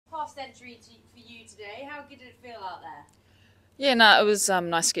century for you today. How good did it feel out there? Yeah, no, it was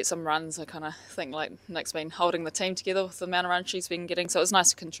nice to get some runs. I kind of think like Nick's been holding the team together with the amount of runs she's been getting, so it was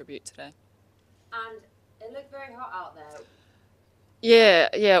nice to contribute today. And it looked very hot out there. Yeah,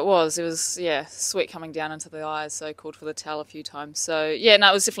 it was. It was, sweat coming down into the eyes, so I called for the towel a few times. So, yeah,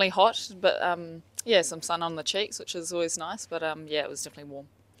 no, it was definitely hot, but, some sun on the cheeks, which is always nice, but, it was definitely warm.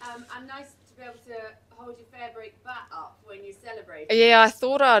 And nice to be able to hold your FairBreak bat up when you celebrate. Yeah, I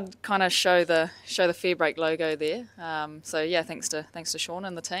thought I'd kind of show the FairBreak logo there. Thanks to Sean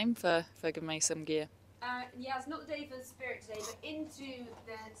and the team for giving me some gear. It's not the day for the spirit today, but into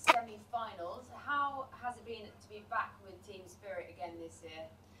the semi-finals. How has it been to be back with Team Spirit again this year?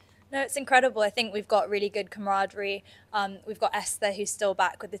 No, it's incredible. I think we've got really good camaraderie. We've got Esther, who's still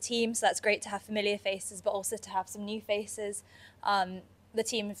back with the team, so that's great to have familiar faces, but also to have some new faces. The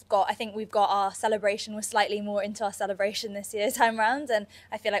team's I think we've got our celebration. We're slightly more into our celebration this year time round, and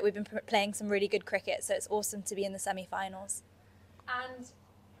I feel like we've been playing some really good cricket, so it's awesome to be in the semi-finals. And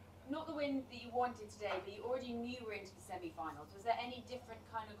not the win that you wanted today, but you already knew we're into the semi-finals. Was there any different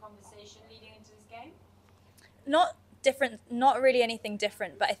kind of conversation leading into this game? Not different, not really anything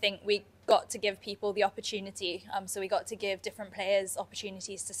different, but I think we got to give people the opportunity. So we got to give different players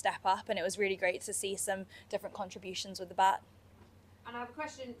opportunities to step up, and it was really great to see some different contributions with the bat. And I have a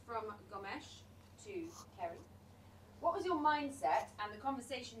question from Gomesh to Kerry. What was your mindset and the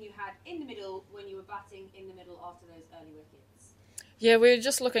conversation you had in the middle when you were batting in the middle after those early wickets? Yeah, we were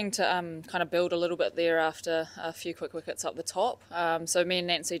just looking to kind of build a little bit there after a few quick wickets up the top. So me and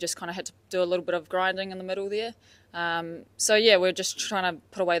Nancy just kind of had to do a little bit of grinding in the middle there. We're just trying to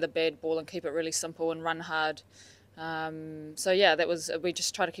put away the bad ball and keep it really simple and run hard. We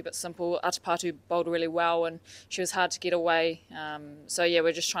just try to keep it simple. Atapatu bowled really well and she was hard to get away.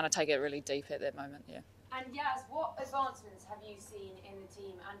 We're just trying to take it really deep at that moment, yeah. And Yaz, what advancements have you seen in the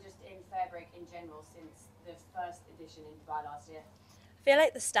team and just in FairBreak in general since the first edition in Dubai last year? I feel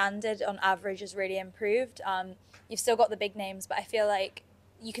like the standard on average has really improved. You've still got the big names, but I feel like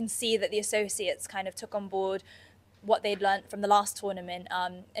you can see that the associates kind of took on board what they'd learnt from the last tournament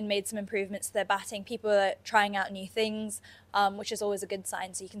and made some improvements to their batting. People are trying out new things, which is always a good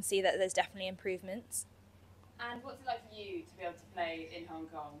sign, so you can see that there's definitely improvements. And what's it like for you to be able to play in Hong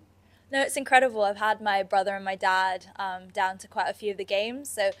Kong? No, it's incredible. I've had my brother and my dad down to quite a few of the games,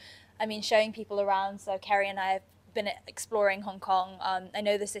 so showing people around. So Kerry and I have been exploring Hong Kong. I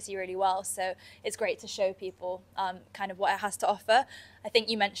know the city really well, so it's great to show people kind of what it has to offer. I think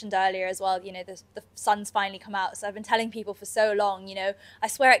you mentioned earlier as well, the sun's finally come out, so I've been telling people for so long, I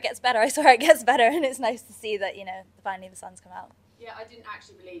swear it gets better, and it's nice to see that, finally the sun's come out. Yeah, I didn't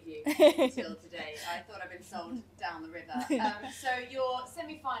actually believe you until today. I thought I'd been sold down the river. So your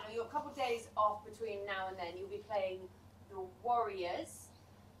semi-final, you're a couple of days off between now and then. You'll be playing the Warriors.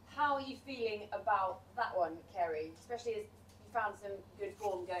 How are you feeling about that one, Kerry? Especially as you found some good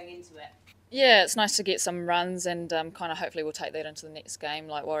form going into it. Yeah, it's nice to get some runs and kind of hopefully we'll take that into the next game.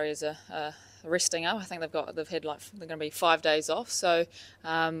 Like Warriors are resting up. I think they're going to be 5 days off. So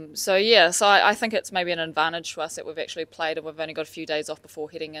I think it's maybe an advantage for us that we've actually played and we've only got a few days off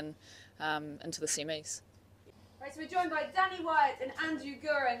before heading in into the semis. Right, so we're joined by Danny Wyatt and Andrew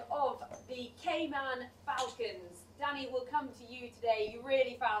Goring of the Cayman Falcons. Danny, we'll come to you today. You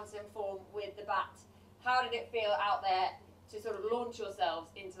really found some form with the bat. How did it feel out there to sort of launch yourselves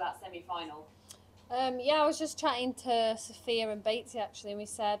into that semi-final? I was just chatting to Sophia and Batesy actually, and we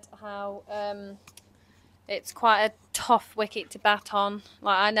said how it's quite a tough wicket to bat on.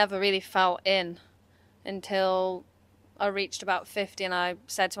 Like, I never really felt in until I reached about 50 and I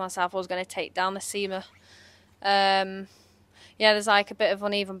said to myself I was going to take down the seamer. There's like a bit of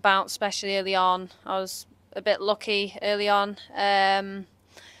uneven bounce, especially early on. I was a bit lucky early on. I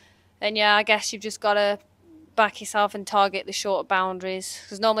guess you've just got to back yourself and target the shorter boundaries.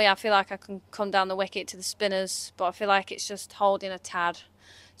 Because normally I feel like I can come down the wicket to the spinners, but I feel like it's just holding a tad.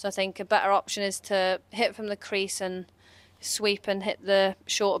 So I think a better option is to hit from the crease and sweep and hit the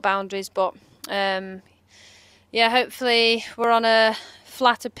shorter boundaries. But hopefully we're on a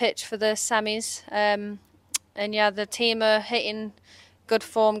flatter pitch for the semis. The team are hitting good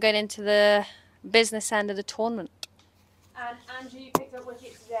form going into the business end of the tournament. And Andrew, you picked up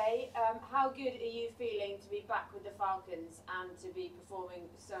wicket today. How good are you feeling to be back with the Falcons and to be performing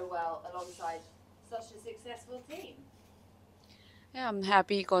so well alongside such a successful team? Yeah, I'm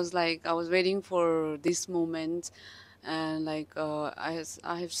happy because I was waiting for this moment, and I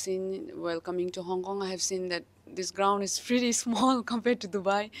have seen while coming to Hong Kong, I have seen that this ground is pretty small compared to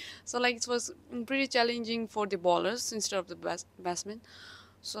Dubai. So it was pretty challenging for the bowlers instead of the batsmen.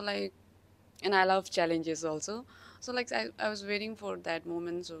 So and I love challenges also. So like I was waiting for that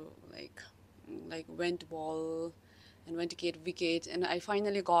moment. So like went to ball and went to get wicket, and I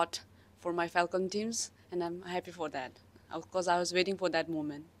finally got for my Falcon teams, and I'm happy for that. Of course, I was waiting for that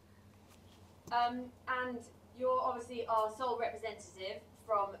moment. And you're obviously our sole representative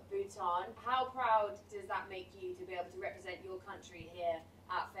from Bhutan. How proud does that make you to be able to represent your country here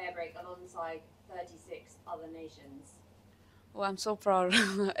at FairBreak alongside 36 other nations? Oh, I'm so proud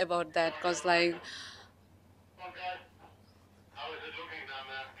about that because like How is it looking down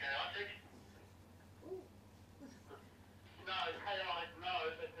there? Chaotic? No, it's chaotic. No,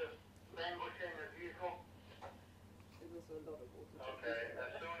 it's just languishing as usual. There's also a lot of water. Okay,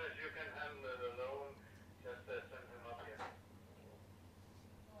 as soon as you can handle it alone, just send him up here.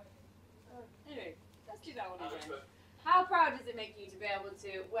 Anyway, let's do that one again. How proud does it make you to be able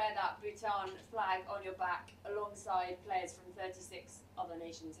to wear that Bhutan flag on your back alongside players from 36 other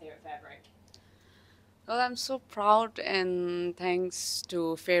nations here at FairBreak? well, I'm so proud, and thanks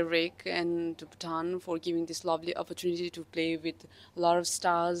to FairBreak and to Bhutan for giving this lovely opportunity to play with a lot of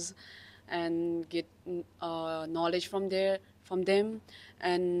stars and get knowledge from them,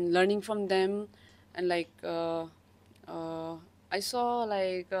 and learning from them, and like I saw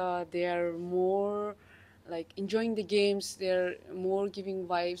like they are more like enjoying the games. They're more giving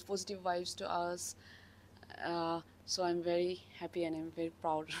vibes, positive vibes to us. So I'm very happy and I'm very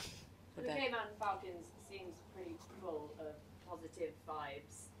proud for The that. Cayman Falcons seems pretty full of positive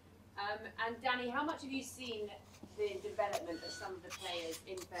vibes. And Danny, how much have you seen the development of some of the players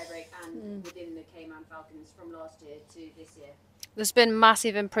in FairBreak and within the Cayman Falcons from last year to this year? There's been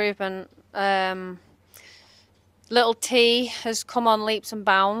massive improvement. Little T has come on leaps and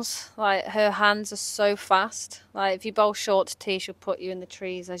bounds. Like, her hands are so fast. Like, if you bowl short to T, she'll put you in the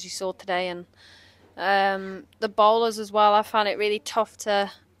trees, as you saw today. And the bowlers as well, I found it really tough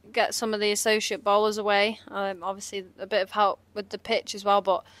to get some of the associate bowlers away. Obviously, a bit of help with the pitch as well.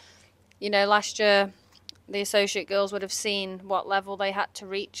 But, you know, last year, the associate girls would have seen what level they had to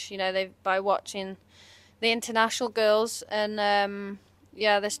reach, you know, by watching the international girls. And,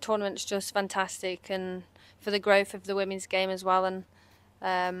 yeah, this tournament's just fantastic, and for the growth of the women's game as well. And,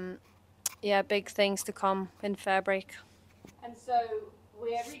 yeah, big things to come in FairBreak. And so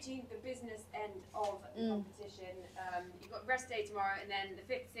we're reaching the business end of the competition. You've got rest day tomorrow and then the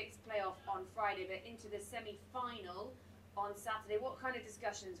 5th, 6th playoff on Friday, but into the semi-final on Saturday. What kind of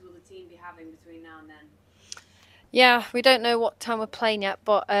discussions will the team be having between now and then? Yeah, we don't know what time we're playing yet,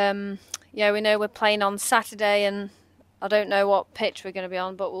 but yeah, we know we're playing on Saturday, and I don't know what pitch we're going to be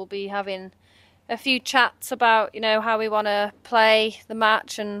on, but we'll be having a few chats about, you know, how we want to play the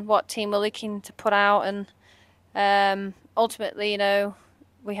match and what team we're looking to put out. And ultimately, you know,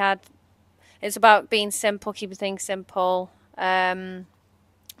 it's about being simple, keeping things simple. Like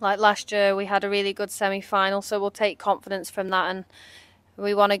last year, we had a really good semi-final, so we'll take confidence from that, and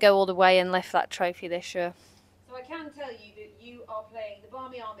we want to go all the way and lift that trophy this year. So I can tell you that you are playing the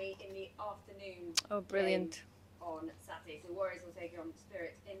Barmy Army in the afternoon. Oh, brilliant. On Saturday. So Warriors will take on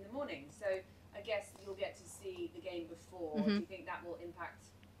Spirit in the morning. So I guess you'll get to see the game before. Do you think that will impact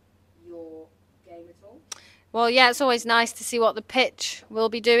your game at all? Well, yeah, it's always nice to see what the pitch will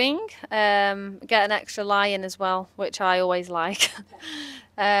be doing. Get an extra lie in as well, which I always like.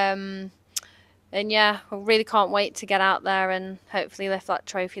 And yeah, we really can't wait to get out there and hopefully lift that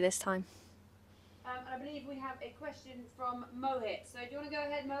trophy this time. And I believe we have a question from Mohit. So do you want to go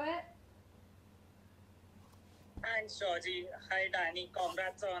ahead, Mohit? Thanks, Georgie. Hi, Danny.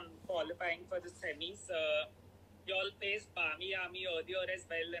 Congrats on qualifying for the semis. You all faced Barmy Army earlier as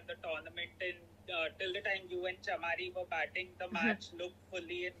well in the tournament, and till the time you and Chamari were batting, the match looked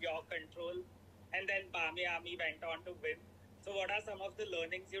fully in your control, and then Barmy Army went on to win. So what are some of the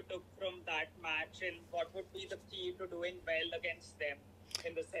learnings you took from that match, and what would be the key to doing well against them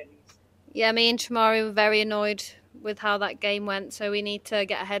in the semis? Yeah, me and Chamari were very annoyed with how that game went, so we need to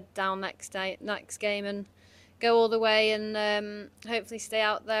get a head down next game and go all the way, and hopefully stay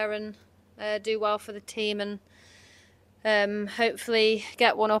out there and do well for the team, and hopefully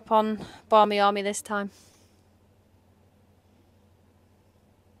get one up on Barmy Army this time.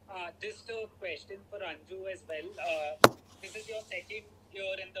 Just a question for Anju as well. This is your second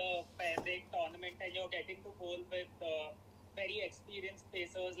year in the FairBreak tournament, and you're getting to bowl with very experienced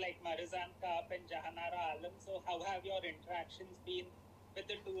pacers like Marizan Kaap and Jahanara Alam. So how have your interactions been with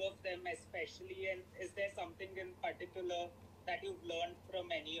the two of them especially, and is there something in particular that you've learned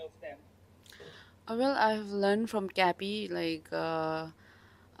from any of them? Well, I've learned from Cappy, like,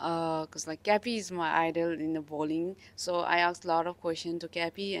 because like Cappy is my idol in the bowling. So I asked a lot of questions to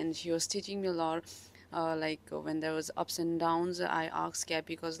Cappy, and she was teaching me a lot. Like when there was ups and downs, I asked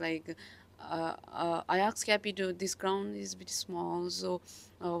Cappy because like I asked Cappy, to this ground is a bit small, so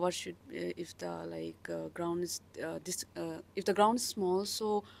what should if the ground is if the ground is small,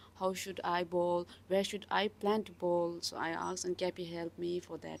 so how should I bowl? Where should I plan to bowl? So I asked, and Cappy helped me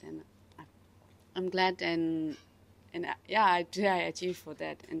for that, and I'm glad and yeah, I achieved for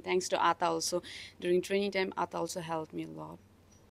that. And thanks to Ata also, during training time, Ata also helped me a lot.